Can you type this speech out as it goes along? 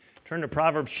Turn to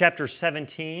Proverbs chapter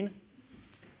 17.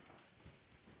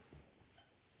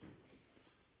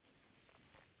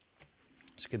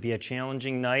 This could be a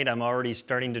challenging night. I'm already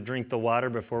starting to drink the water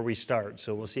before we start,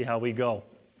 so we'll see how we go.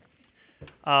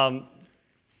 I'm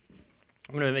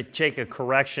going to take a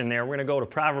correction there. We're going to go to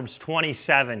Proverbs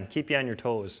 27. Keep you on your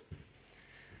toes.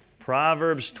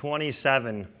 Proverbs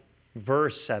 27,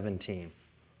 verse 17.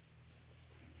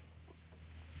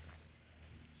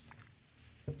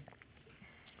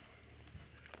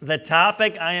 The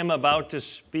topic I am about to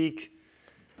speak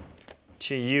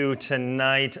to you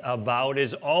tonight about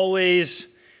is always,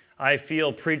 I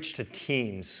feel, preached to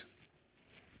teens.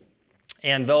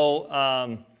 And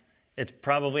though it's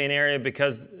probably an area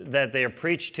because that they are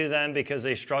preached to them because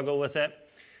they struggle with it,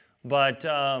 but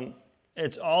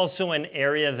it's also an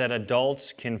area that adults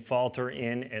can falter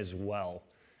in as well.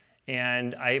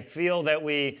 And I feel that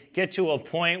we get to a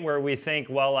point where we think,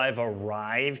 well, I've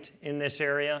arrived in this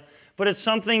area. But it's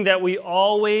something that we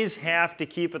always have to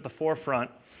keep at the forefront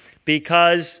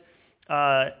because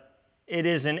it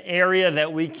is an area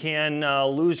that we can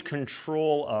lose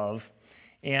control of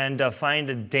and find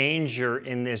a danger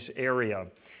in this area.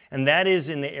 And that is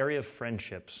in the area of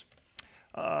friendships.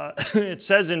 It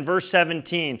says in verse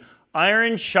 17,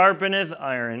 "Iron sharpeneth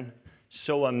iron,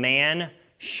 so a man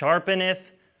sharpeneth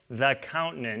the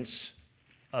countenance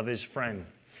of his friend."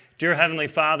 Dear Heavenly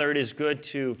Father, it is good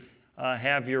to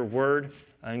have your word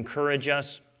encourage us.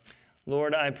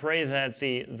 Lord, I pray that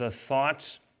the thoughts,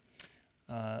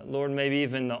 Lord, maybe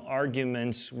even the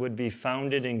arguments would be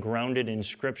founded and grounded in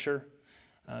Scripture.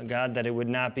 God, that it would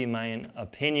not be my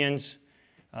opinions.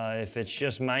 If it's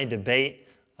just my debate,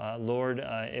 Lord,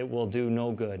 it will do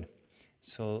no good.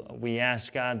 So we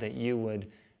ask, God, that you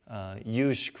would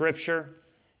use Scripture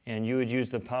and you would use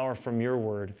the power from your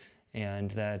word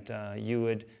and that you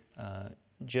would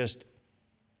just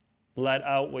let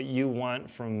out what you want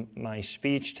from my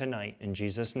speech tonight. In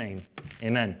Jesus' name,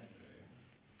 amen.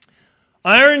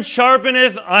 Iron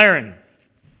sharpeneth iron.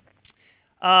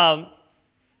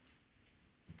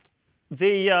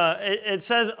 It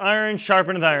says iron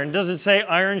sharpeneth iron. It doesn't say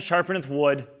iron sharpeneth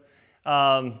wood.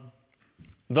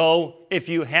 Though, if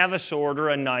you have a sword or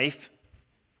a knife,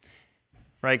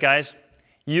 right, guys,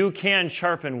 you can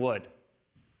sharpen wood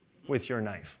with your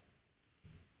knife.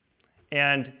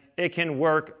 And it can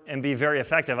work and be very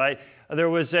effective. There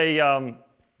was a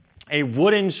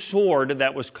wooden sword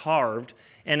that was carved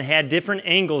and had different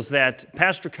angles that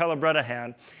Pastor Calabretta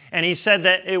had. And he said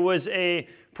that it was a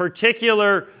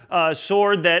particular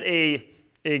sword that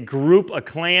a group, a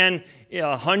clan,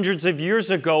 hundreds of years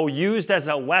ago used as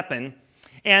a weapon.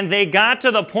 And they got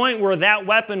to the point where that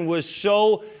weapon was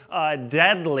so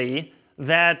deadly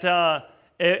that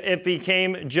it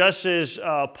became just as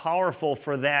powerful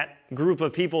for that group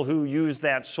of people who used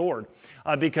that sword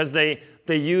because they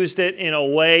used it in a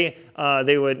way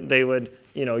they would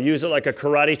use it like a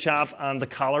karate chop on the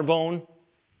collarbone.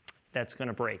 That's going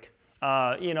to break.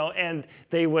 And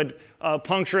they would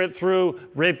puncture it through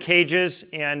rib cages,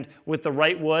 and with the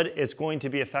right wood, it's going to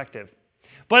be effective.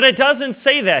 But it doesn't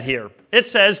say that here.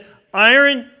 It says,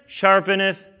 iron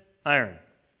sharpeneth iron.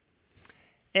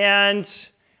 And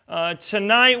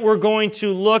tonight we're going to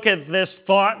look at this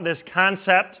thought, this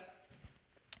concept,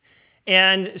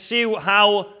 and see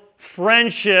how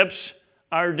friendships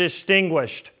are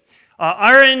distinguished.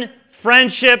 Iron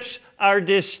friendships are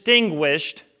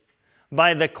distinguished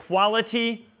by the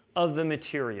quality of the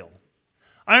material.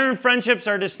 Iron friendships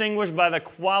are distinguished by the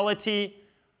quality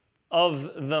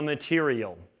of the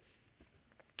material.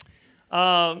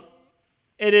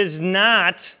 It is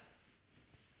not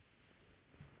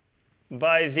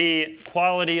by the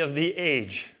quality of the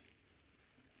age.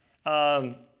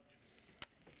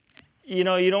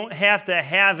 You don't have to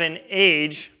have an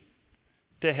age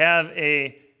to have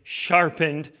a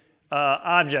sharpened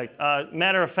object.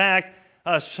 Matter of fact,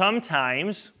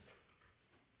 sometimes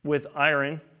with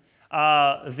iron,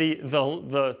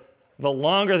 the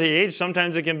longer the age,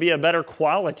 sometimes it can be a better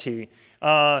quality.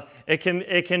 It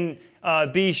can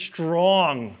be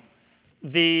strong.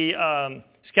 The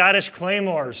Scottish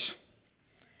claymores,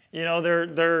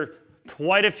 they're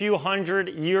quite a few hundred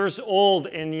years old,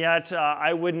 and yet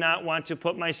I would not want to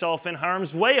put myself in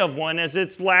harm's way of one as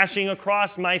it's lashing across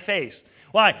my face.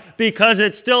 Why? Because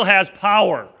it still has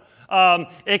power.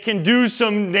 It can do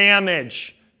some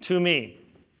damage to me.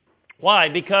 Why?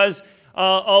 Because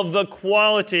of the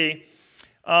quality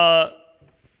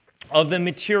of the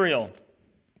material.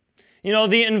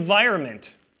 The environment.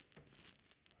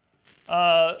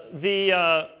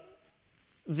 The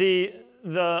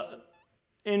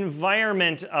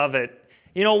environment of it.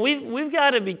 We've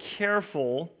got to be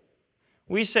careful.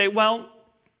 We say, well,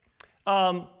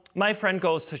 My friend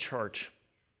goes to church.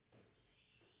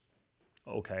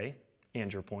 Okay,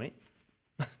 and your point?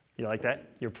 You like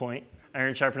that? Your point?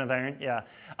 Iron sharpeneth iron? Yeah.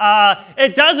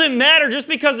 It doesn't matter. Just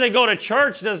because they go to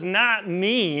church does not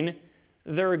mean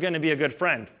they're going to be a good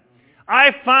friend.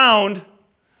 I found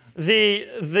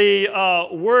the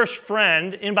worst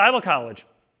friend in Bible college.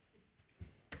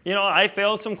 I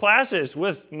failed some classes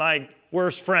with my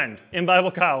worst friend in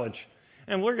Bible college.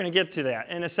 And we're going to get to that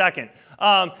in a second.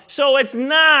 So it's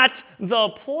not the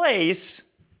place,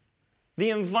 the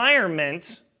environment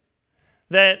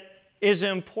that is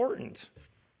important.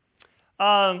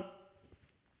 And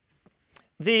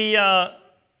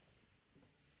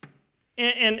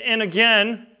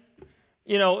again,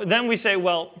 then we say,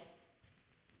 well,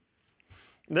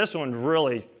 this one's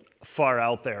really far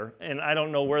out there, and I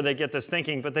don't know where they get this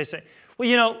thinking, but they say,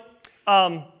 well,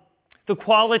 the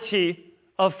quality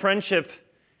of friendship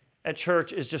at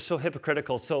church is just so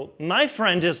hypocritical. So my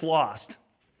friend is lost.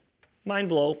 Mind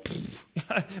blow.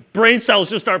 Brain cells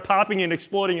just start popping and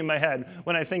exploding in my head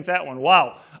when I think that one.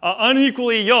 Wow.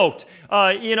 Unequally yoked.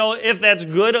 If that's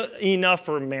good enough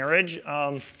for marriage,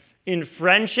 in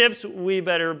friendships, we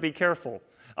better be careful.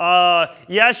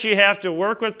 Yes, you have to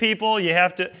work with people.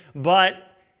 But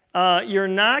you're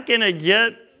not going to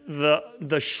get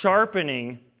the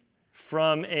sharpening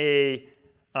from a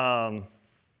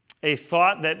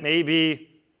thought that may be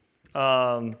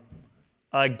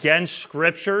against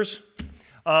scriptures,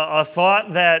 a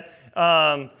thought that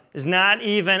is not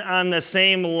even on the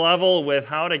same level with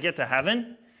how to get to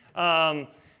heaven. And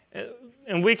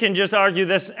we can just argue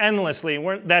this endlessly.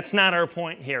 That's not our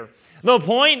point here. The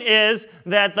point is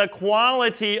that the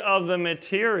quality of the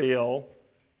material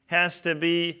has to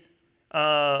be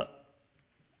of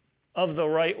the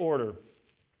right order.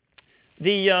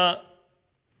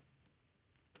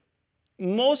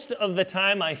 Most of the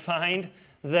time I find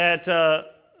that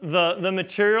the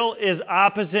material is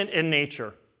opposite in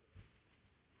nature.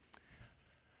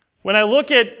 When I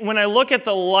look at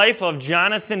the life of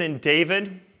Jonathan and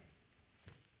David,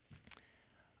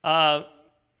 it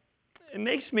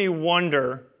makes me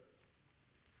wonder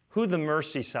who the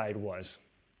mercy side was.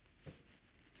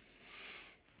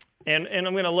 And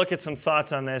I'm going to look at some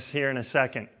thoughts on this here in a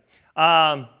second.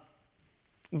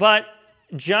 But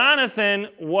Jonathan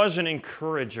was an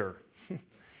encourager.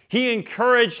 He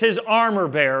encouraged his armor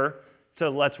bearer to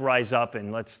let's rise up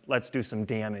and let's do some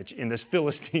damage in this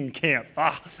Philistine camp.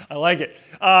 I like it.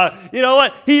 You know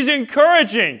what? He's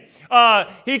encouraging.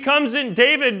 He comes in.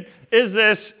 David is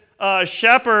this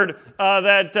shepherd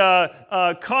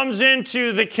that comes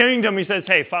into the kingdom. He says,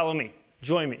 hey, follow me.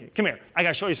 Join me. Come here. I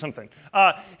got to show you something.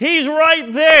 He's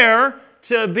right there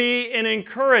to be an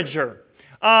encourager.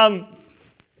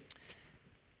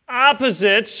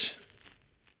 Opposites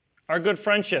are good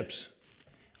friendships.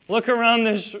 Look around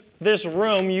this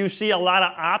room. You see a lot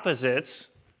of opposites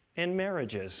in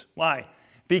marriages. Why?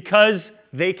 Because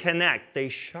they connect.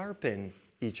 They sharpen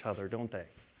each other, don't they?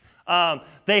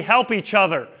 They help each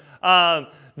other.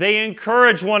 They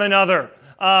encourage one another.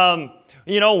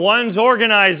 One's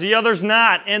organized, the other's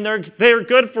not, and they're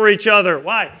good for each other.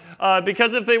 Why?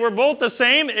 Because if they were both the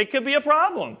same, it could be a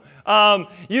problem.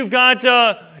 You've got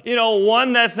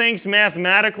one that thinks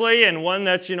mathematically and one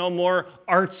that's more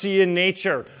artsy in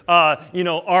nature.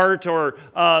 Art or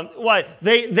what?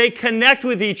 They connect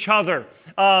with each other.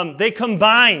 They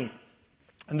combine.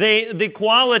 The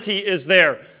quality is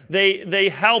there. They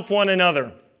help one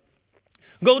another.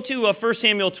 Go to 1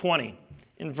 Samuel 20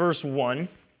 in verse 1.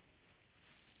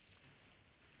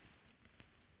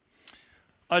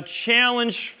 A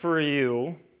challenge for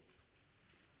you.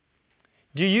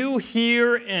 Do you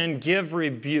hear and give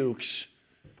rebukes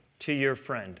to your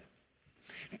friend?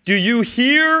 Do you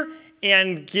hear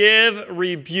and give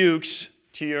rebukes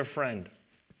to your friend?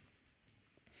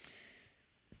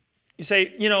 You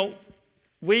say,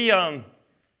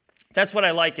 that's what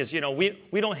I like is,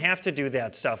 we don't have to do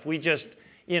that stuff. We just,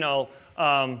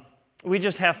 we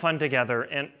just have fun together.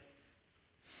 And,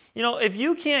 if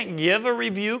you can't give a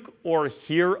rebuke or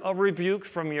hear a rebuke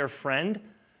from your friend,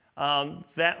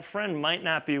 that friend might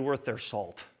not be worth their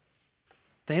salt.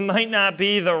 They might not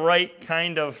be the right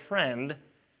kind of friend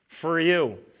for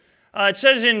you. It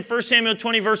says in 1 Samuel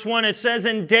 20, verse 1, it says,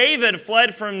 and David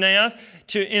fled from Naioth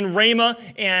in Ramah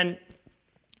and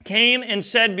came and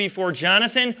said before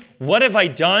Jonathan, what have I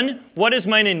done? What is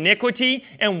mine iniquity?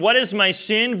 And what is my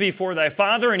sin before thy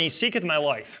father? And he seeketh my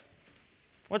life.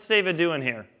 What's David doing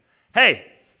here? Hey,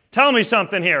 tell me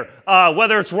something here.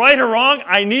 Whether it's right or wrong,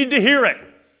 I need to hear it.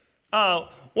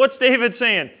 What's David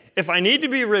saying? If I need to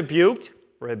be rebuked,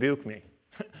 rebuke me.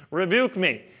 Rebuke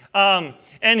me.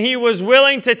 And he was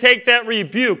willing to take that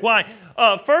rebuke. Why?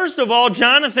 First of all,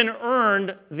 Jonathan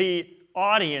earned the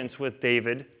audience with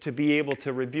David to be able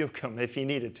to rebuke him if he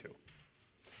needed to.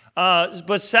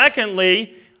 But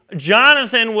secondly,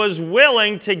 Jonathan was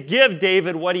willing to give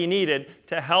David what he needed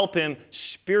to help him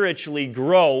spiritually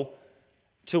grow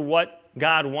to what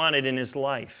God wanted in his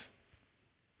life.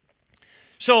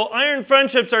 So iron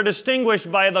friendships are distinguished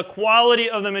by the quality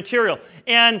of the material,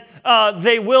 and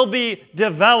they will be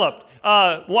developed.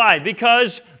 Why? Because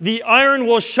the iron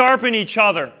will sharpen each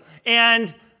other,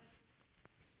 and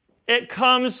it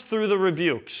comes through the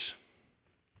rebukes.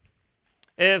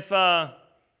 If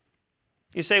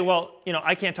you say, well,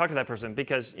 I can't talk to that person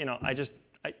because,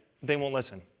 they won't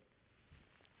listen.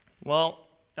 Well,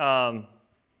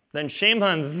 then shame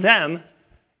on them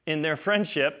in their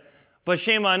friendship, but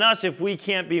shame on us if we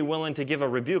can't be willing to give a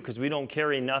rebuke because we don't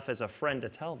care enough as a friend to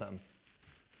tell them.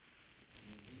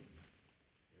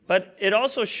 But it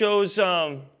also shows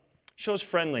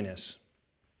friendliness.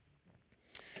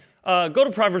 Go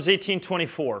to Proverbs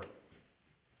 18:24.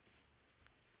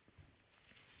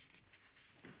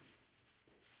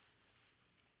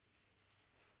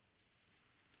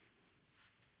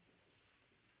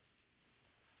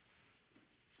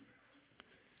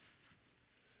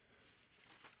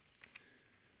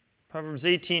 Proverbs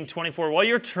 18:24. While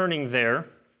you're turning there,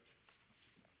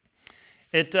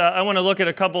 I want to look at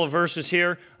a couple of verses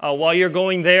here. While you're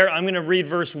going there, I'm going to read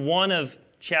verse 1 of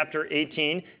chapter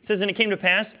 18. It says, "And it came to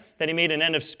pass that he made an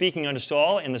end of speaking unto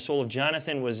Saul, and the soul of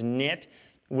Jonathan was knit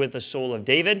with the soul of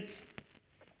David.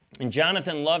 And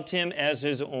Jonathan loved him as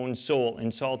his own soul.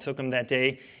 And Saul took him that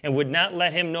day and would not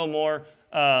let him no more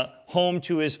home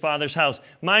to his father's house."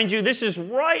 Mind you, this is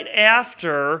right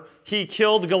after he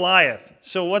killed Goliath.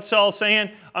 So what's Saul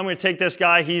saying? I'm going to take this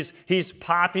guy. He's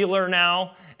popular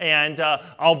now, and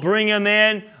I'll bring him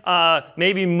in,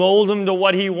 maybe mold him to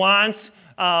what he wants.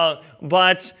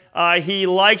 But he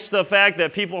likes the fact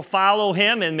that people follow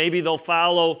him, and maybe they'll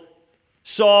follow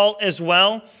Saul as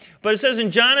well. But it says,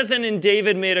 "And Jonathan and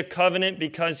David made a covenant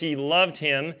because he loved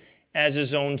him as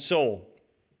his own soul."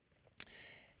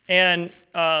 And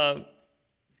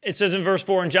it says in verse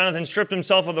 4, "And Jonathan stripped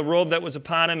himself of the robe that was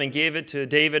upon him and gave it to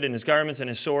David, and his garments and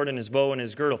his sword and his bow and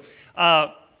his girdle."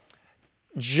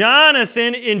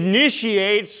 Jonathan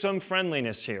initiates some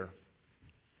friendliness here.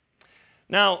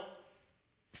 Now,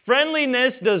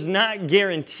 friendliness does not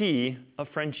guarantee a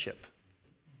friendship.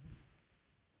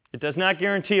 It does not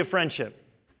guarantee a friendship.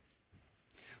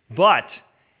 But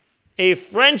a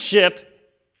friendship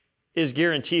is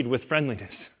guaranteed with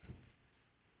friendliness.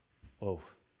 Whoa.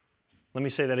 Let me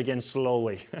say that again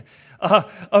slowly.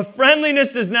 A friendliness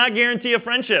does not guarantee a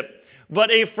friendship,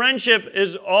 but a friendship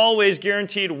is always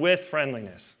guaranteed with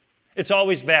friendliness. It's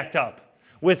always backed up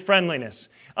with friendliness.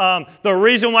 The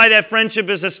reason why that friendship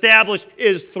is established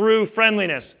is through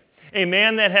friendliness. A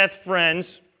man that hath friends,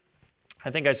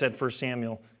 I think I said 1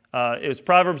 Samuel, it was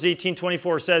Proverbs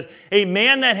 18:24 says, "A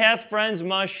man that hath friends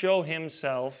must show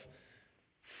himself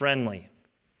friendly."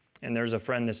 And there's a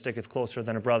friend that sticketh closer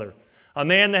than a brother. A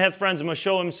man that hath friends must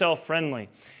show himself friendly.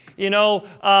 We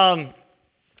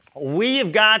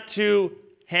have got to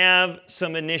have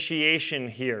some initiation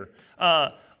here.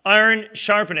 Iron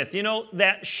sharpeneth.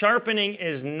 That sharpening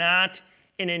is not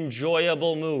an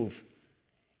enjoyable move.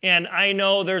 And I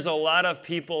know there's a lot of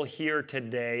people here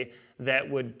today that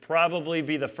would probably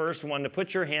be the first one to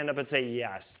put your hand up and say,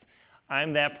 yes,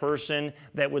 I'm that person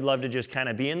that would love to just kind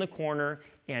of be in the corner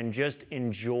and just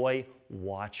enjoy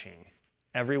watching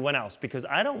everyone else, because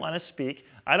I don't want to speak.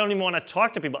 I don't even want to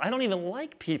talk to people. I don't even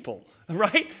like people,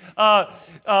 right?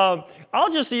 I'll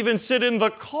just even sit in the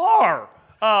car.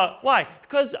 Why?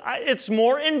 Because it's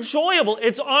more enjoyable.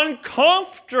 It's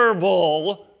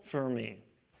uncomfortable for me.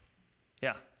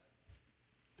 Yeah.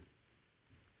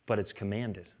 But it's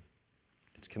commanded.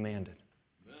 It's commanded.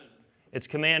 Amen. It's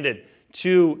commanded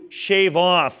to shave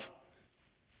off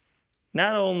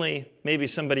not only maybe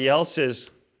somebody else's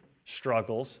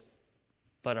struggles,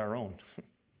 but our own.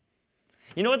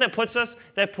 You know what that puts us?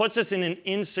 That puts us in an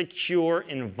insecure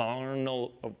and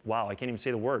vulnerable, wow, I can't even say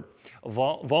the word,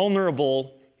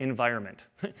 vulnerable environment.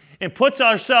 It puts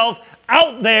ourselves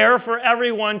out there for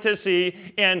everyone to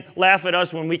see and laugh at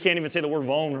us when we can't even say the word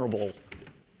vulnerable,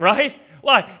 right?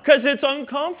 Why? Because it's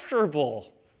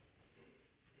uncomfortable.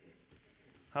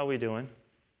 How are we doing?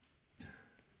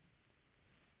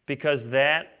 Because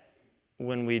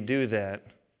when we do that,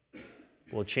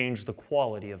 will change the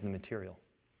quality of the material.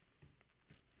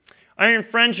 Iron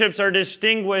friendships are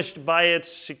distinguished by its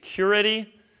security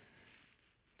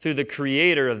through the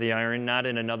creator of the iron, not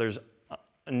in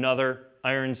another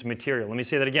iron's material. Let me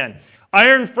say that again.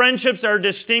 Iron friendships are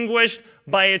distinguished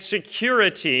by its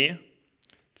security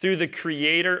through the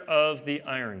creator of the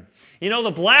iron. You know,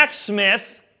 the blacksmith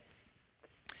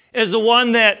is the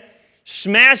one that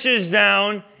smashes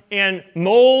down and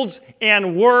molds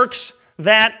and works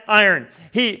that iron.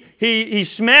 He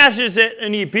smashes it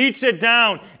and he beats it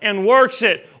down and works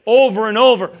it over and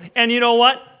over. And you know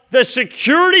what? The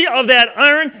security of that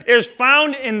iron is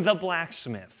found in the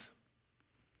blacksmith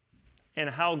and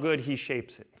how good he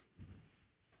shapes it.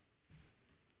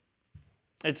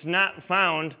 It's not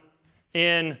found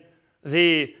in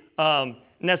the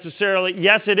necessarily,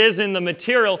 yes, it is in the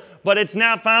material, but it's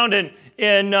not found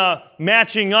in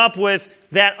matching up with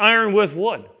that iron with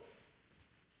wood,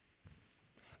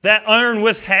 that iron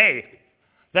with hay,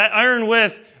 that iron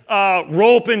with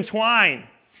rope and twine.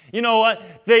 You know what?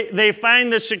 They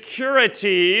find the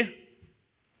security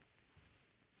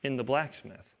in the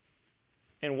blacksmith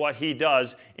and what he does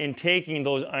in taking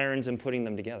those irons and putting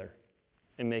them together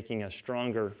and making a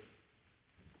stronger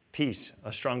piece,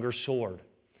 a stronger sword.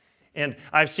 And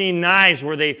I've seen knives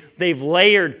where they've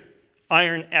layered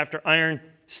iron after iron,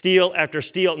 steel after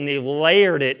steel, and they've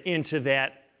layered it into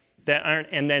that iron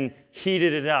and then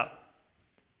heated it up.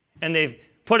 And they've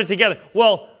put it together.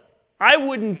 Well, I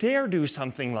wouldn't dare do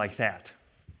something like that.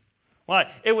 Why?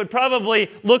 It would probably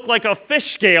look like a fish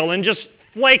scale and just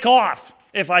flake off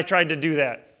if I tried to do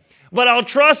that. But I'll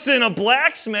trust in a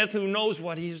blacksmith who knows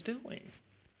what he's doing.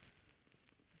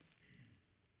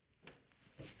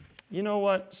 You know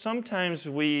what? Sometimes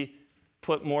we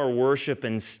put more worship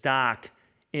and stock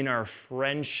in our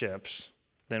friendships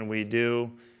than we do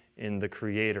in the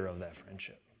creator of that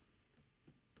friendship.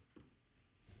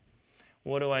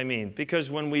 What do I mean? Because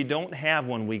when we don't have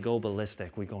one, we go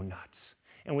ballistic. We go nuts.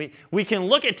 And we can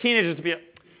look at teenagers to be like,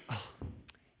 oh,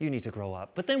 you need to grow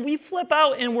up. But then we flip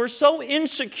out and we're so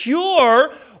insecure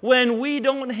when we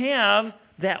don't have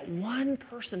that one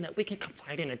person that we can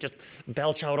confide in and just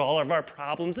belch out all of our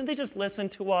problems, and they just listen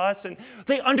to us and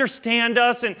they understand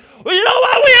us, and well, you know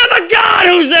what? We have a God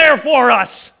who's there for us.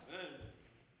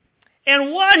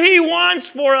 And what he wants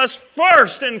for us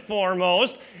first and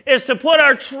foremost is to put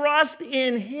our trust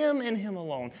in him and him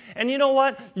alone. And you know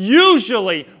what?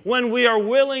 Usually when we are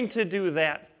willing to do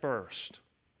that first,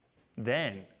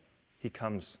 then he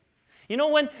comes. You know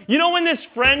when this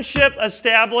friendship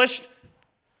established?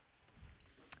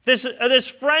 This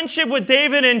friendship with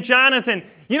David and Jonathan,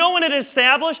 you know when it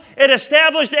established? It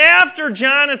established after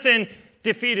Jonathan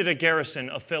defeated a garrison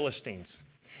of Philistines.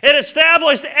 It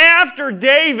established after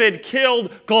David killed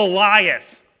Goliath.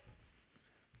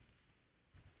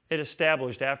 It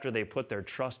established after they put their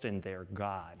trust in their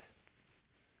God.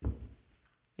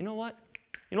 You know what?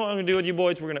 You know what I'm going to do with you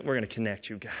boys? We're going to connect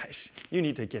you guys. You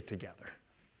need to get together.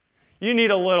 You need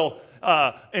a little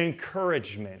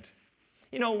encouragement.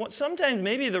 You know, sometimes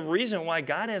maybe the reason why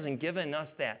God hasn't given us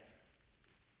that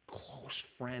close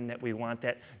friend that we want,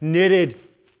 that knitted,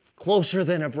 closer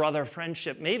than a brother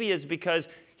friendship, maybe is because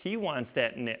he wants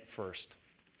that knit first.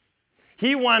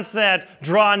 He wants that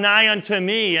draw nigh unto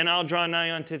me and I'll draw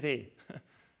nigh unto thee.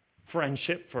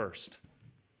 Friendship first.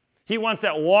 He wants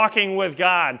that walking with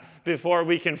God before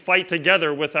we can fight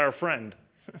together with our friend.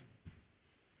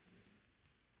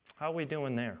 How are we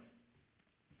doing there?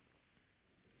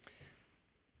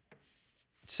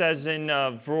 It says in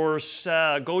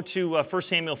go to 1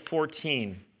 Samuel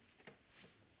 14.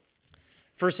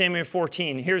 1 Samuel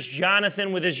 14. Here's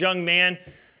Jonathan with his young man,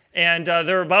 and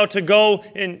they're about to go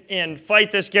and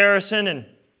fight this garrison. And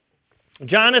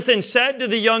Jonathan said to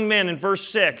the young man in verse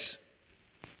 6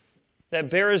 that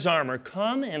bare his armor,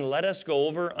 come and let us go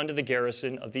over unto the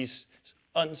garrison of these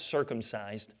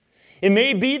uncircumcised. It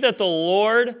may be that the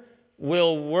Lord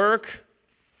will work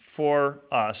for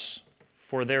us,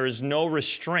 for there is no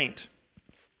restraint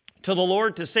to the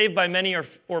Lord to save by many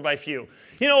or by few.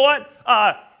 You know what?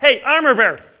 Hey, armor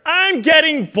bearer, I'm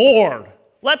getting bored.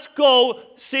 Let's go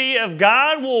see if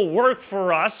God will work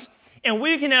for us, and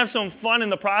we can have some fun in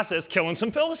the process killing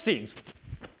some Philistines.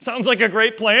 Sounds like a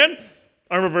great plan.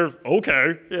 Armor bearer,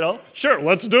 okay, sure,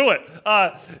 let's do it.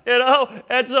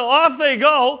 And so off they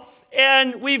go,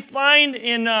 and we find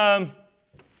in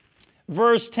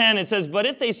verse 10, it says, but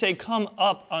if they say, come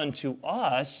up unto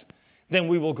us, then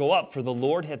we will go up, for the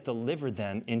Lord hath delivered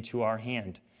them into our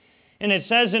hand. And it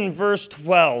says in verse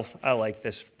 12, I like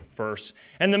this verse,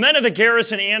 and the men of the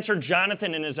garrison answered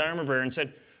Jonathan and his armor bearer and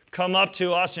said, come up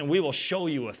to us and we will show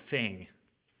you a thing.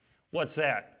 What's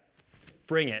that?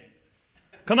 Bring it.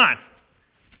 Come on.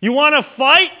 You want to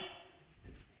fight?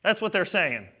 That's what they're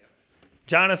saying.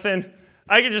 Jonathan,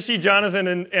 I can just see Jonathan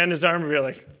and his armor bearer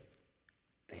like,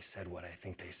 they said what I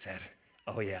think they said.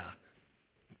 Oh, yeah.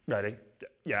 Ready?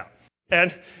 Yeah.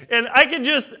 And I can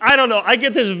just, I don't know, I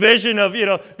get this vision of,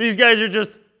 these guys are just,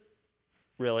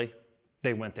 really?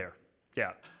 They went there.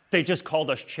 Yeah. They just called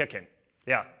us chicken.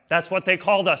 Yeah. That's what they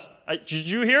called us. Did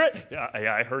you hear it? Yeah,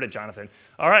 I heard it, Jonathan.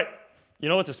 All right. You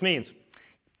know what this means?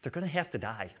 They're going to have to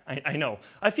die. I know.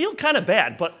 I feel kind of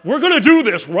bad, but we're going to do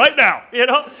this right now,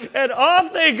 And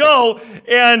off they go,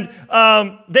 and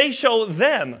they show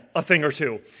them a thing or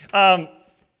two.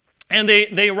 And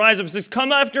they rise up and says,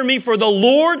 "Come after me, for the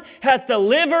Lord hath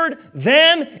delivered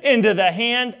them into the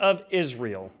hand of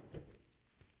Israel."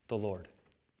 The Lord.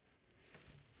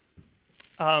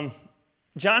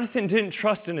 Jonathan didn't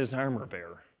trust in his armor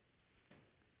bearer,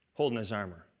 holding his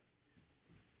armor.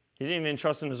 He didn't even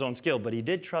trust in his own skill, but he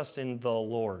did trust in the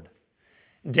Lord.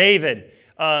 David,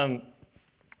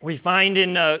 we find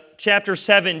in chapter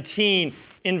 17,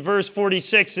 in verse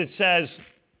 46, it says,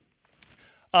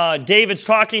 David's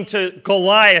talking to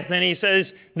Goliath, and he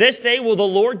says, "This day will the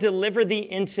Lord deliver thee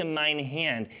into mine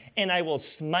hand, and I will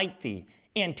smite thee,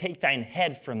 and take thine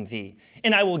head from thee.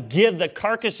 And I will give the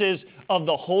carcasses of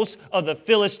the hosts of the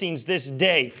Philistines this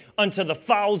day unto the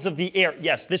fowls of the air."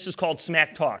 Yes, this is called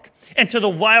smack talk. "And to the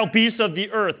wild beasts of the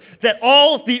earth, that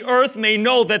all the earth may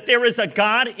know that there is a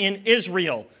God in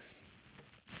Israel."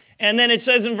 And then it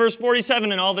says in verse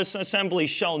 47, "And all this assembly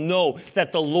shall know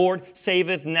that the Lord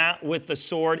saveth not with the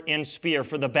sword and spear,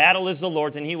 for the battle is the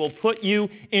Lord's, and he will put you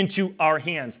into our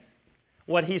hands."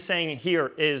 What he's saying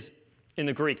here is, in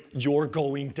the Greek, you're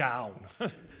going down.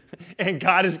 And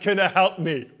God is going to help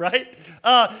me, right?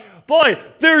 Boy,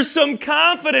 there's some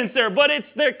confidence there, but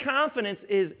their confidence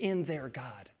is in their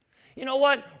God. You know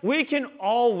what? We can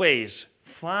always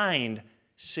find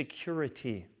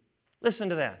security. Listen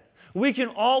to that. We can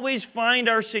always find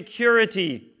our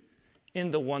security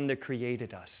in the one that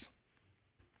created us.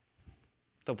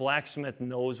 The blacksmith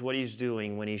knows what he's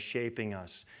doing when he's shaping us.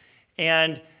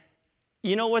 And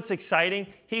you know what's exciting?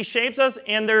 He shapes us,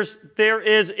 and there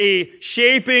is a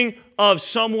shaping of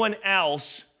someone else.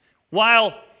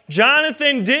 While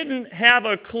Jonathan didn't have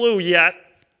a clue yet,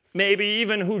 maybe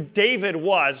even who David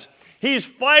was, he's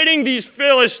fighting these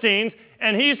Philistines,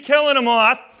 and he's killing them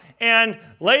off. And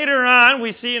later on,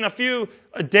 we see in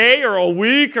a day or a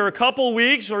week or a couple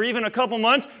weeks or even a couple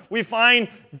months, we find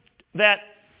that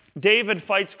David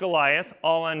fights Goliath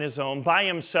all on his own, by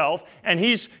himself, and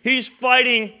he's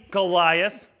fighting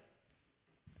Goliath.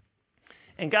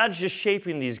 And God's just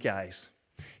shaping these guys.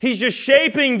 He's just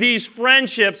shaping these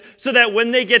friendships so that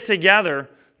when they get together,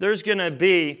 there's going to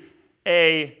be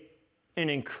an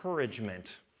encouragement.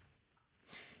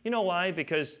 You know why?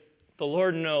 Because the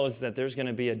Lord knows that there's going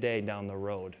to be a day down the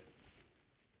road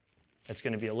that's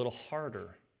going to be a little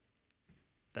harder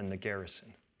than the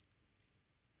garrison.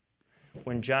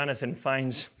 When Jonathan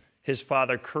finds his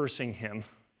father cursing him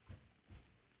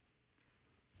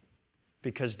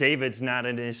because David's not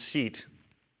in his seat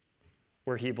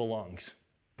where he belongs.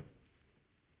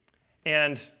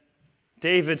 And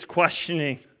David's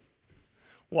questioning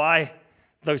why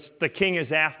the king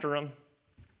is after him.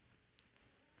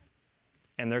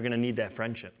 And they're going to need that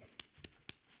friendship.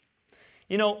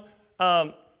 You know,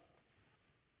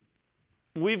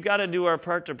 we've got to do our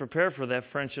part to prepare for that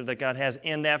friendship that God has.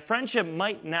 And that friendship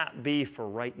might not be for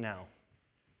right now.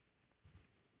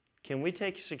 Can we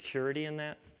take security in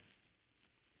that?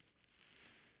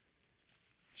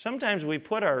 Sometimes we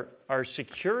put our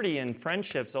security in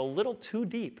friendships a little too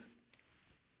deep.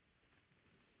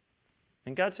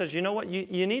 And God says, you know what?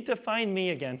 You need to find me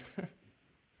again.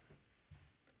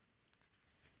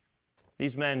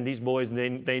 These men, these boys,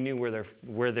 they knew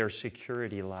where their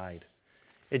security lied.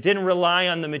 It didn't rely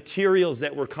on the materials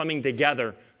that were coming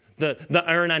together, the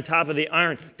iron on top of the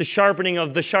iron, the sharpening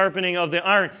of the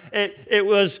iron. It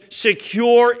was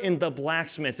secure in the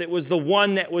blacksmith. It was the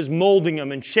one that was molding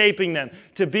them and shaping them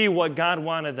to be what God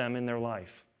wanted them in their life.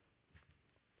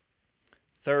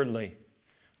 Thirdly,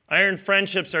 iron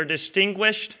friendships are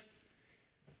distinguished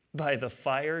by the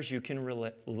fires you can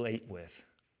relate with.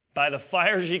 By the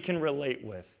fires you can relate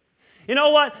with. You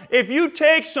know what? If you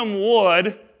take some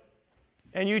wood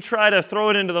and you try to throw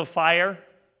it into the fire,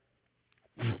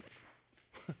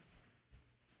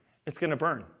 it's going to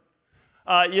burn.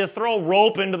 You throw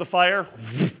rope into the fire,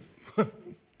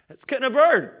 it's going to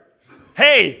burn.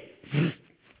 Hay,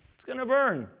 it's going to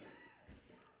burn.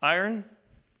 Iron,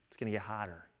 it's going to get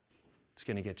hotter. It's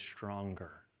going to get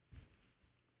stronger.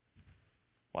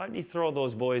 Why did he throw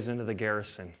those boys into the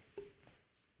garrison?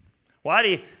 Why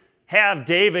did he have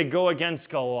David go against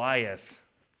Goliath?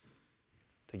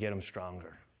 To get him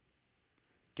stronger.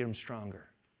 Get him stronger.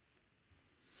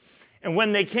 And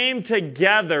when they came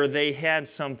together, they had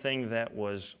something that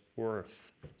was worth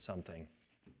something.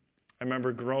 I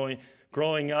remember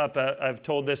growing up, I've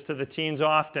told this to the teens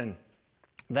often,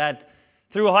 that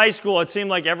through high school, it seemed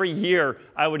like every year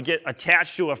I would get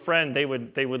attached to a friend, they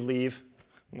would leave.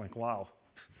 I'm like, wow.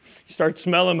 Start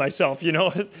smelling myself, is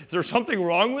there something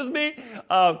wrong with me?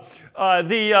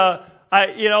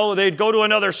 They'd go to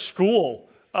another school.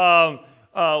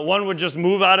 One would just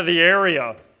move out of the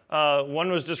area.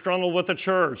 One was disgruntled with the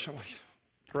church. I'm like,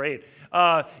 great.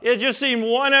 It just seemed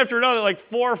one after another, like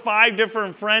 4 or 5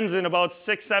 different friends in about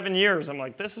 6, 7 years. I'm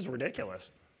like, this is ridiculous.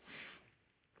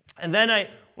 And then I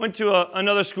went to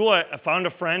another school. I found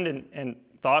a friend and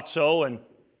thought so, and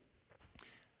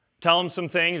tell him some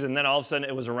things, and then all of a sudden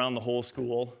it was around the whole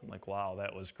school. I'm like, wow,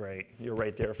 that was great. You're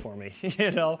right there for me,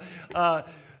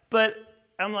 But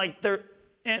I'm like,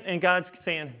 and God's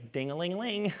saying,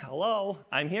 ding-a-ling-ling, hello,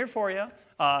 I'm here for you.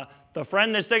 The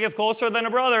friend that sticketh closer than a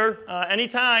brother,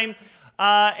 anytime.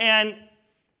 And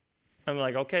I'm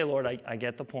like, okay, Lord, I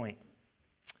get the point.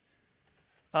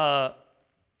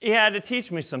 He had to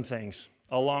teach me some things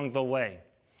along the way.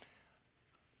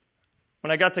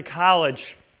 When I got to college,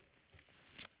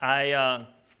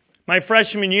 my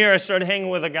freshman year, I started hanging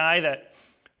with a guy that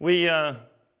he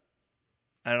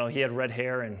had red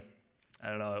hair, and I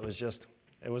don't know, it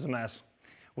was a mess.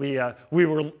 We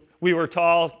were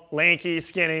tall, lanky,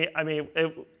 skinny. I mean,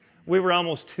 we were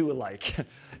almost too alike.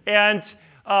 And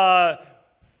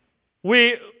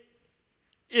it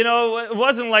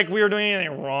wasn't like we were doing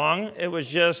anything wrong. It was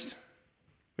just,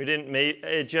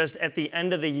 at the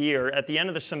end of the year, at the end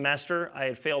of the semester, I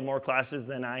had failed more classes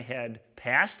than I had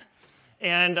passed.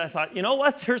 And I thought, you know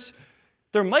what?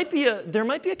 There might be a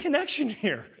connection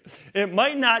here. It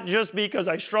might not just be because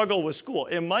I struggle with school.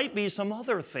 It might be some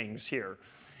other things here.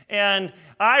 And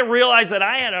I realized that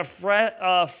I had a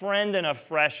friend and a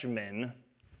freshman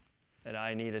that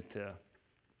I needed to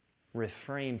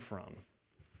refrain from.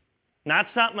 Not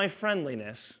stop my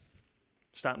friendliness,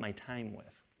 stop my time with.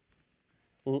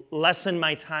 Lessen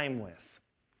my time with.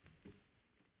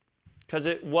 Because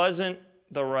it wasn't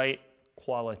the right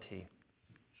quality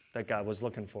that God was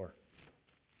looking for.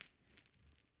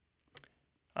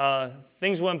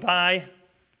 Things went by.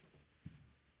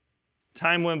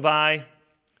 Time went by.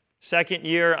 Second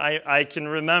year, I can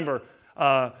remember.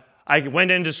 I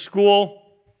went into school,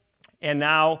 and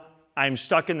now I'm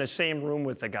stuck in the same room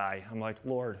with the guy. I'm like,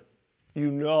 Lord,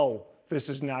 this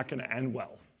is not going to end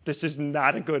well. This is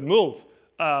not a good move.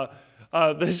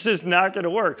 This is not going to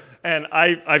work. And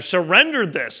I've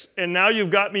surrendered this, and now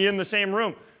you've got me in the same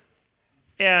room.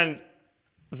 And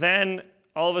then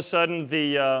all of a sudden,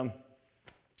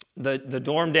 the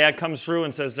dorm dad comes through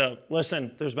and says,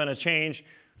 listen, there's been a change.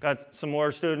 Got some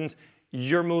more students.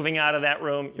 You're moving out of that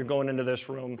room. You're going into this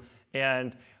room.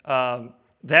 And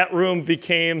that room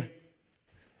became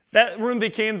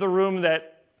the room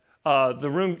that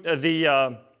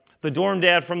the dorm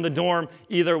dad from the dorm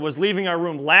either was leaving our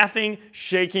room laughing,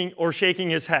 shaking, or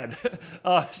shaking his head.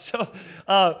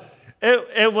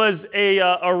 It was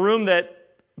a room that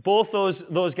both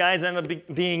those guys ended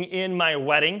up being in my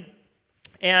wedding,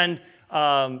 and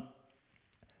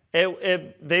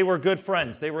they were good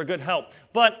friends. They were good help.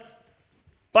 But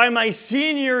by my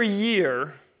senior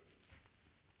year,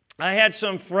 I had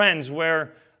some friends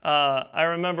where I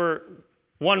remember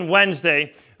one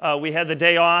Wednesday we had the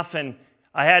day off, and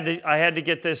I had to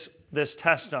get this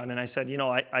test done, and I said,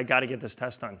 I got to get this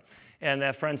test done. And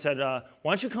that friend said,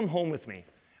 why don't you come home with me?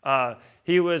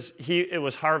 It was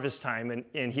harvest time,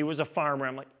 and he was a farmer.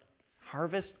 I'm like,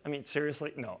 harvest? I mean,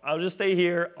 seriously? No, I'll just stay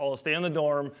here. I'll stay in the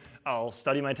dorm. I'll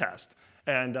study my test,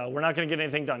 and we're not going to get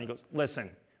anything done. He goes,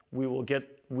 listen, we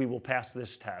will pass this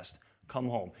test. Come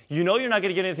home. You're not going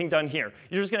to get anything done here.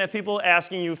 You're just going to have people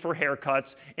asking you for haircuts,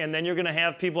 and then you're going to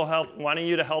have people wanting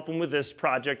you to help them with this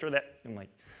project or that. I'm like,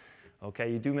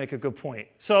 okay, you do make a good point.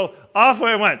 So off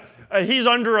I went. He's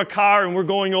under a car, and we're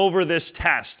going over this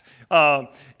test.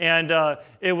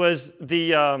 It was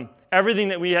everything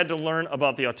that we had to learn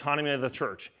about the autonomy of the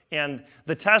church. And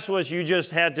the test was you just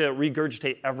had to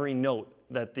regurgitate every note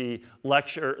that the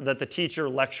teacher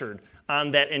lectured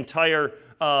on that entire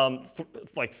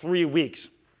 3 weeks.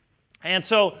 And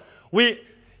so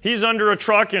he's under a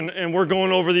truck, and we're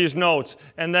going over these notes.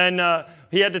 And then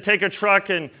he had to take a truck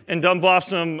and dump off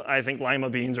some, I think, lima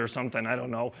beans or something, I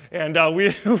don't know. And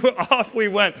off we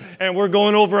went, and we're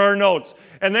going over our notes.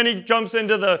 And then he jumps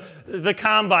into the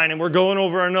combine, and we're going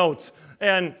over our notes.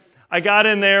 And I got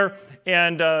in there,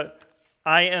 and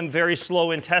I am very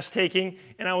slow in test taking,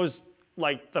 and I was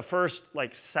like the first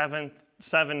seven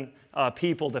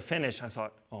people to finish. I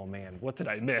thought, oh man, what did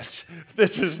I miss?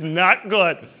 This is not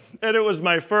good. And it was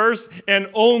my first and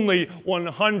only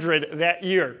 100 that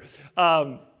year.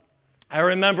 I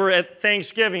remember at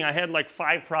Thanksgiving, I had like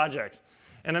 5 projects.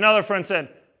 And another friend said,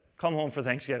 come home for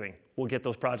Thanksgiving. We'll get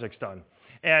those projects done.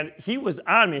 And he was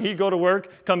on me. He'd go to work,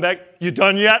 come back, you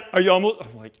done yet? Are you almost?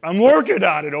 I'm like, I'm working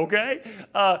on it, okay?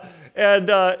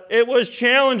 It was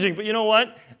challenging, but you know what?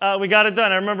 We got it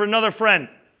done. I remember another friend.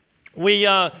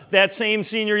 That same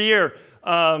senior year,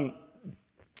 I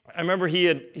remember he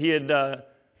had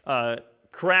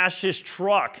crashed his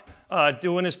truck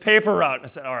doing his paper route.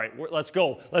 I said, all right, let's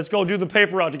go. Let's go do the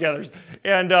paper route together.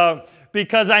 And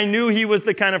because I knew he was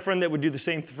the kind of friend that would do the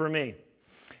same for me.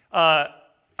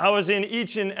 I was in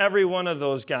each and every one of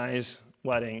those guys'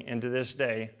 wedding, and to this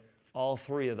day, all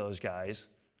 3 of those guys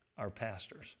are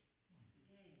pastors,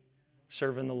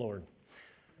 serving the Lord.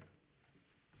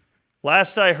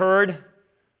 Last I heard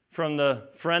from the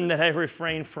friend that I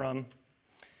refrained from,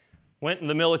 went in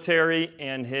the military,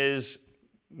 and his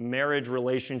marriage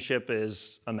relationship is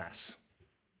a mess.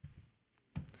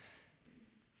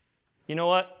 You know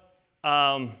what?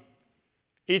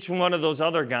 Each one of those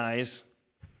other guys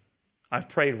I've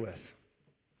prayed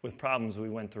with problems we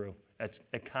went through at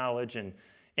college,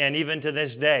 and even to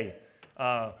this day.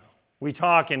 We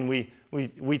talk and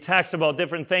we text about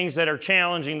different things that are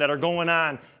challenging, that are going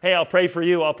on. Hey, I'll pray for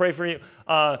you. I'll pray for you.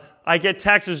 I get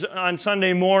texts on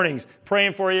Sunday mornings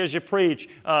praying for you as you preach.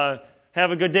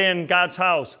 Have a good day in God's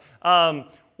house.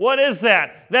 What is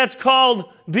that? That's called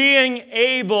being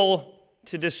able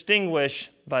to distinguish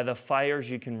by the fires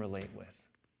you can relate with.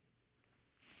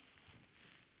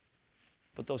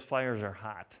 But those fires are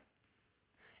hot.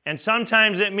 And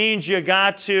sometimes it means you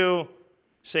got to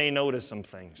say no to some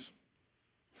things.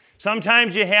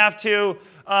 Sometimes you have to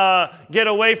get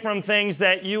away from things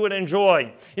that you would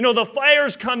enjoy. You know, the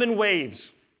fires come in waves.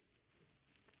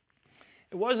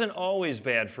 It wasn't always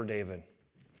bad for David.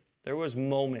 There was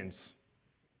moments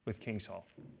with King Saul.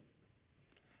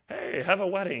 Hey, have a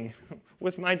wedding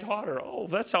with my daughter. Oh,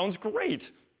 that sounds great.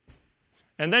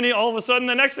 And then all of a sudden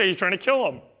the next day he's trying to kill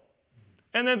him.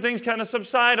 And then things kind of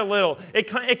subside a little.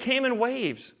 It came in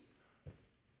waves.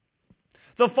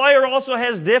 The fire also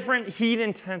has different heat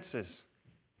intensities.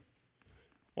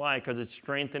 Why? Because it's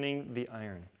strengthening the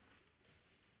iron.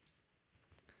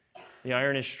 The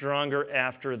iron is stronger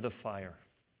after the fire.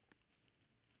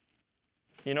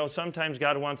 You know, sometimes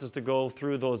God wants us to go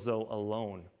through those, though,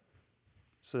 alone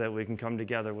so that we can come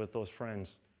together with those friends.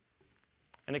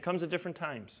 And it comes at different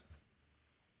times.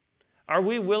 Are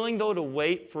we willing, though, to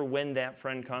wait for when that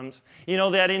friend comes? You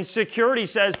know, that insecurity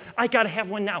says, I got to have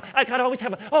one now. I got to always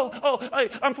have one.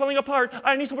 I'm falling apart.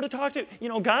 I need someone to talk to. You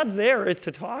know, God's there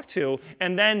to talk to.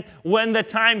 And then when the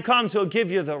time comes, He'll give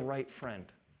you the right friend.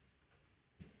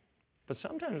 But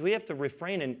sometimes we have to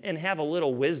refrain and have a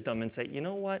little wisdom and say, you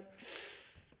know what?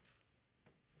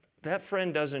 That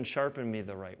friend doesn't sharpen me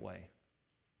the right way.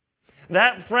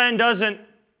 That friend doesn't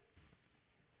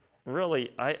really,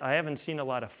 I haven't seen a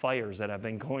lot of fires that I've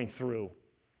been going through.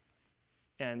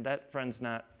 And that friend's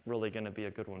not really going to be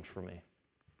a good one for me.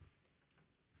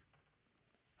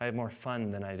 I have more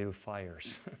fun than I do fires.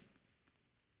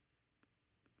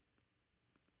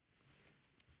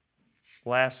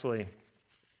 Lastly,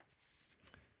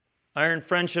 iron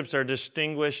friendships are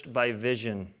distinguished by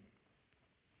vision.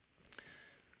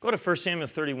 Go to 1 Samuel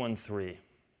 31:3.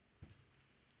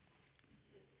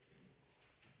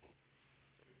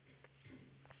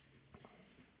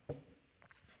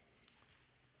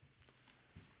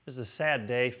 This is a sad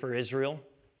day for Israel.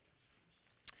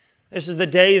 This is the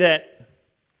day that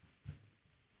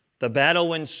the battle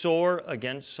went sore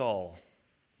against Saul.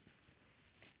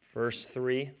 Verse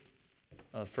 3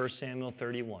 of 1 Samuel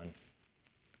 31.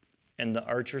 And the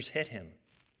archers hit him,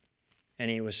 and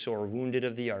he was sore wounded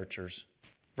of the archers.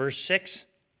 Verse 6.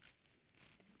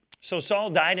 So Saul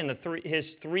died, and his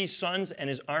 3 sons and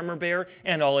his armor-bearer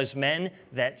and all his men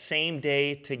that same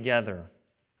day together.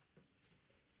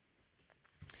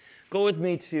 Go with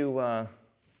me to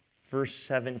verse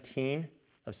 17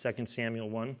 of 2 Samuel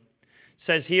 1. It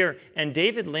says here, and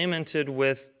David lamented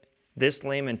with this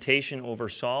lamentation over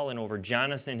Saul and over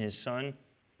Jonathan his son.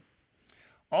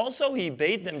 Also he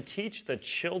bade them teach the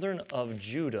children of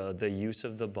Judah the use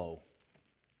of the bow.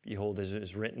 Behold, as it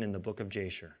is written in the book of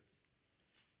Jasher.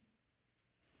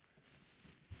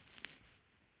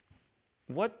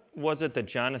 What was it that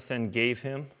Jonathan gave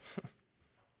him?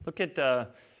 Look at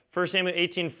 1 Samuel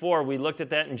 18:4. We looked at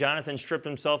that, and Jonathan stripped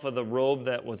himself of the robe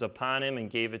that was upon him and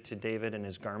gave it to David and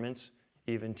his garments,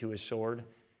 even to his sword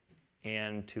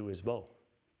and to his bow.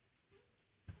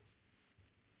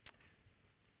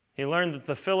 He learned that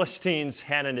the Philistines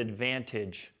had an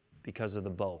advantage because of the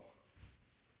bow.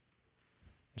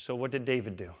 So what did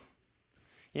David do?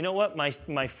 You know what?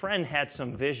 My friend had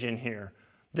some vision here.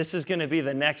 This is going to be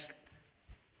the next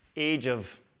age of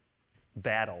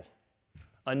battle.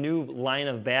 A new line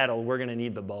of battle, we're going to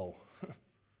need the bow.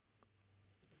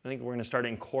 I think we're going to start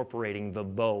incorporating the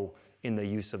bow in the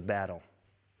use of battle.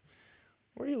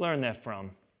 Where do you learn that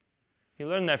from? You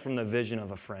learn that from the vision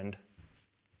of a friend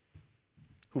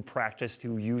who practiced,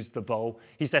 who used the bow.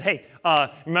 He said, hey,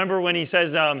 remember when he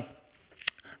says, I'm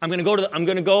going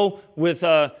to go with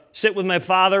sit with my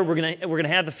father. We're going to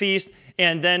have the feast,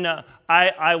 and then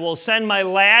I will send my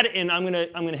lad, and I'm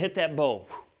going to hit that bow.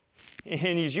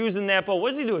 And he's using that bow.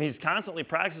 What is he doing? He's constantly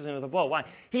practicing with the bow. Why?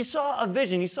 He saw a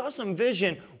vision. He saw some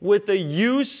vision with the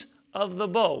use of the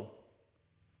bow.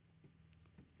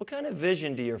 What kind of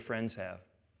vision do your friends have?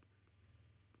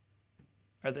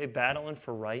 Are they battling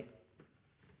for right?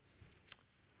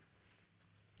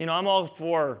 You know, I'm all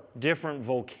for different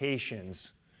vocations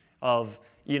of,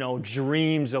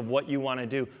 dreams of what you want to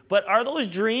do. But are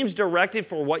those dreams directed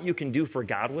for what you can do for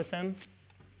God with them?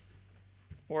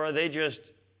 Or are they just,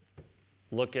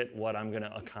 look at what I'm going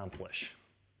to accomplish?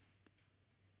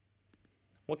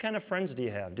 What kind of friends do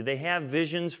you have? Do they have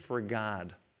visions for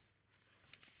God?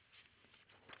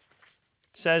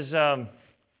 It says,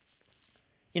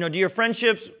 do your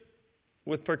friendships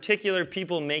with particular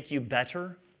people make you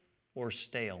better or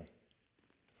stale?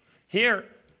 Here,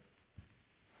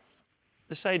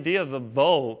 this idea of the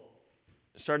bow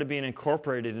started being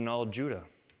incorporated in all of Judah.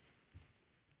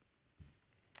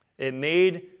 It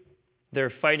made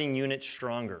their fighting unit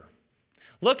stronger.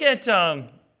 Look at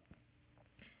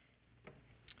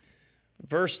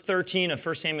verse 13 of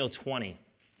 1 Samuel 20.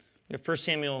 1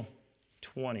 Samuel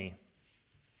 20.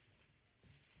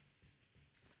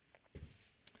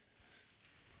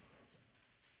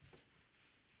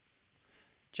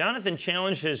 Jonathan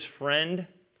challenged his friend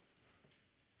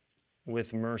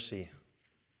with mercy,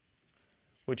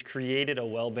 which created a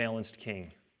well-balanced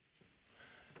king.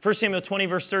 1 Samuel 20,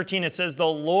 verse 13, it says, the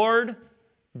Lord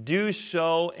do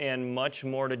so and much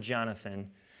more to Jonathan,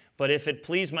 but if it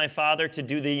please my father to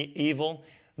do thee evil,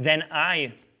 then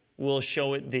I will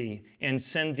show it thee and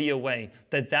send thee away,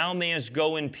 that thou mayest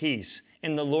go in peace,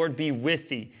 and the Lord be with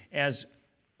thee, as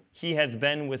he hath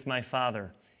been with my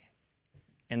father.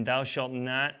 And thou shalt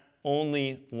not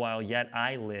only while yet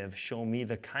I live show me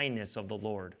the kindness of the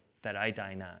Lord, that I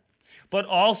die not. But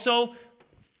also,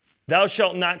 thou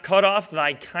shalt not cut off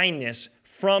thy kindness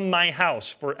from my house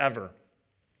forever.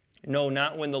 No,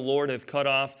 not when the Lord hath cut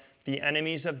off the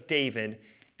enemies of David,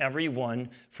 every one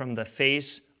from the face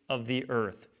of the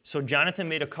earth. So Jonathan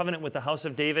made a covenant with the house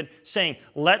of David, saying,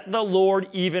 let the Lord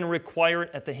even require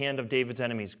it at the hand of David's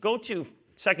enemies. Go to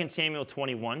 2 Samuel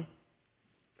 21.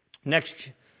 Next,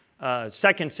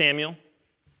 2 Samuel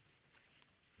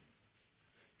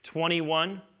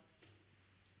 21.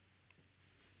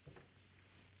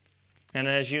 And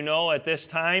as you know, at this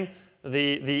time,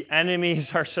 the enemies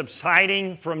are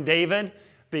subsiding from David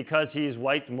because he's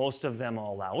wiped most of them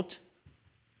all out.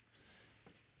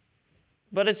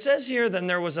 But it says here, then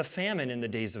there was a famine in the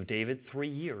days of David, 3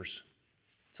 years.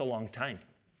 It's a long time.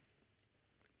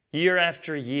 Year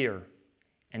after year.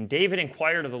 And David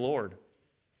inquired of the Lord.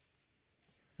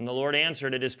 And the Lord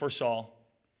answered, it is for Saul,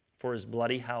 for his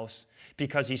bloody house,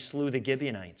 because he slew the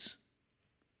Gibeonites.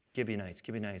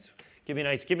 Gibeonites.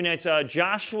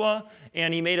 Joshua,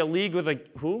 and he made a league with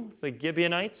who? The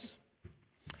Gibeonites.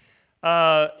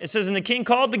 It says, and the king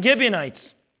called the Gibeonites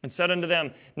and said unto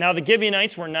them, now the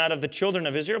Gibeonites were not of the children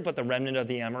of Israel, but the remnant of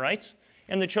the Amorites.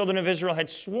 And the children of Israel had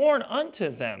sworn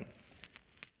unto them.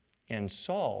 And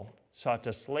Saul sought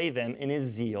to slay them in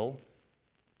his zeal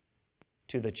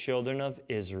to the children of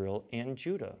Israel and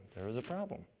Judah. There was a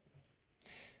problem.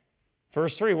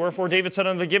 Verse 3, wherefore David said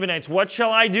unto the Gibeonites, what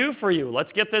shall I do for you?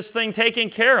 Let's get this thing taken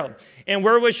care of. And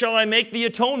wherewith shall I make the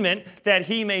atonement that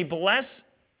ye may bless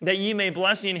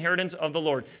the inheritance of the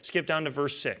Lord? Skip down to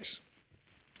verse 6.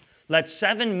 Let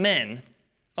 7 men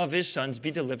of his sons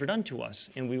be delivered unto us,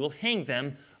 and we will hang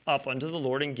them up unto the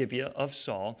Lord in Gibeah of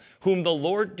Saul, whom the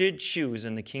Lord did choose.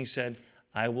 And the king said,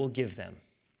 I will give them.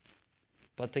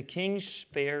 But the king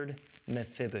spared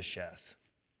Mephibosheth,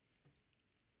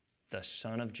 the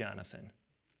son of Jonathan,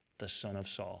 the son of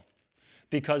Saul,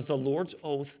 because the Lord's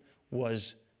oath was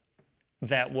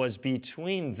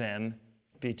between them,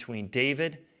 between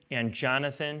David and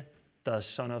Jonathan, the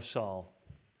son of Saul.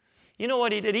 You know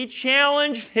what he did? He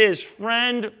challenged his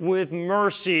friend with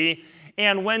mercy,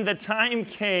 and when the time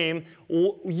came,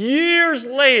 years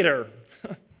later,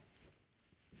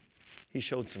 he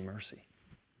showed some mercy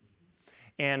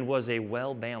and was a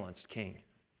well-balanced king.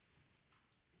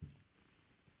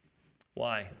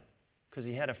 Why? Because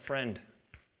he had a friend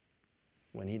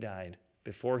when he died,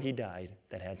 before he died,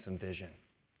 that had some vision.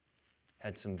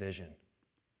 had some vision.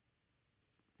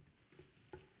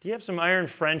 Do you have some iron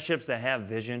friendships that have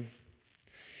vision?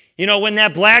 You know, when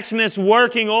that blacksmith's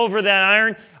working over that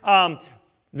iron,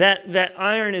 that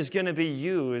iron is going to be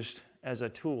used as a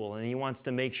tool, and he wants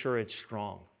to make sure it's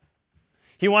strong.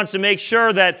 He wants to make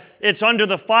sure that it's under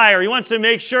the fire. He wants to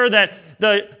make sure that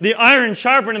the iron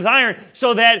sharpens iron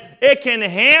so that it can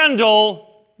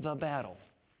handle the battle.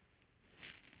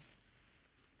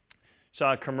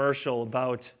 Saw a commercial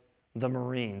about the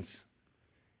Marines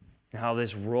and how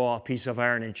this raw piece of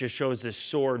iron, it just shows this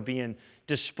sword being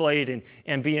displayed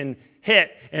and being hit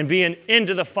and being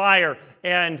into the fire,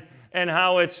 and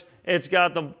how it's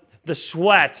got the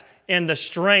sweat and the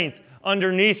strength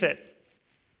underneath it.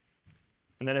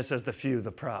 And then it says the few,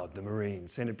 the proud, the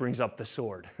Marines, and it brings up the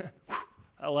sword.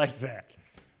 I like that.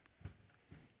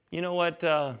 You know what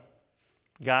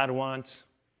God wants?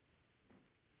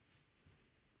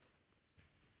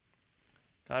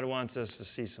 God wants us to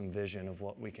see some vision of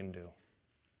what we can do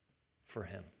for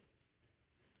Him.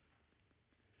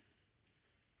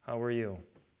 How are you?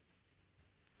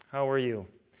 How are you?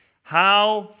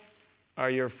 How are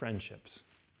your friendships?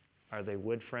 Are they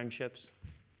wood friendships?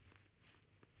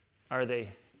 Are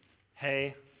they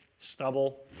hay,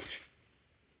 stubble?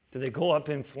 Do they go up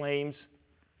in flames?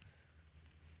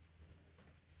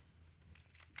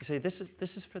 You say, this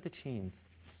is for the teens.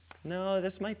 No,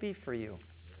 this might be for you.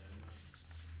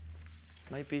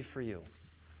 Might be for you.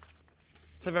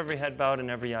 Let's have every head bowed and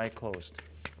every eye closed.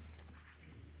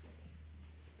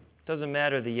 Doesn't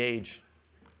matter the age.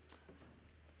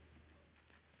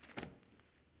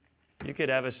 You could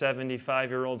have a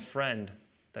 75-year-old friend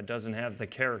that doesn't have the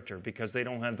character because they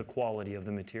don't have the quality of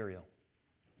the material.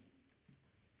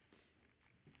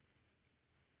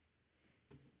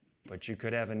 But you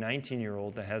could have a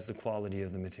 19-year-old that has the quality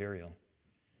of the material.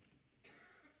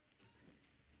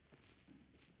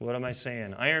 What am I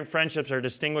saying? Iron friendships are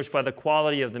distinguished by the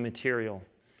quality of the material,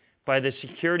 by the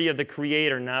security of the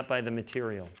Creator, not by the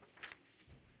material.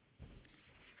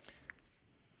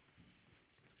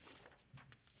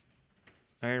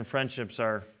 Iron friendships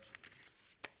are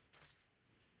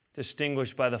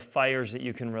distinguished by the fires that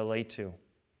you can relate to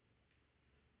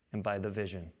and by the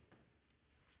vision.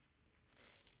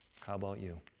 How about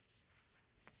you?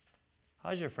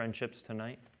 How's your friendships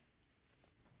tonight?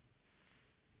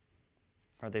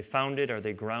 Are they founded? Are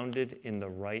they grounded in the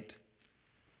right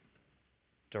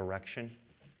direction?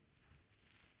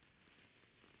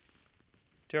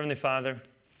 Dear Heavenly Father,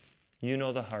 you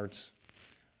know the hearts.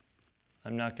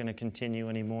 I'm not going to continue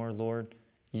anymore, Lord.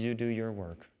 You do your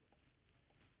work.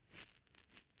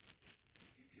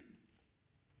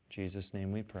 In Jesus'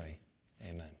 name we pray.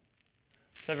 Amen.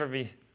 Let's have every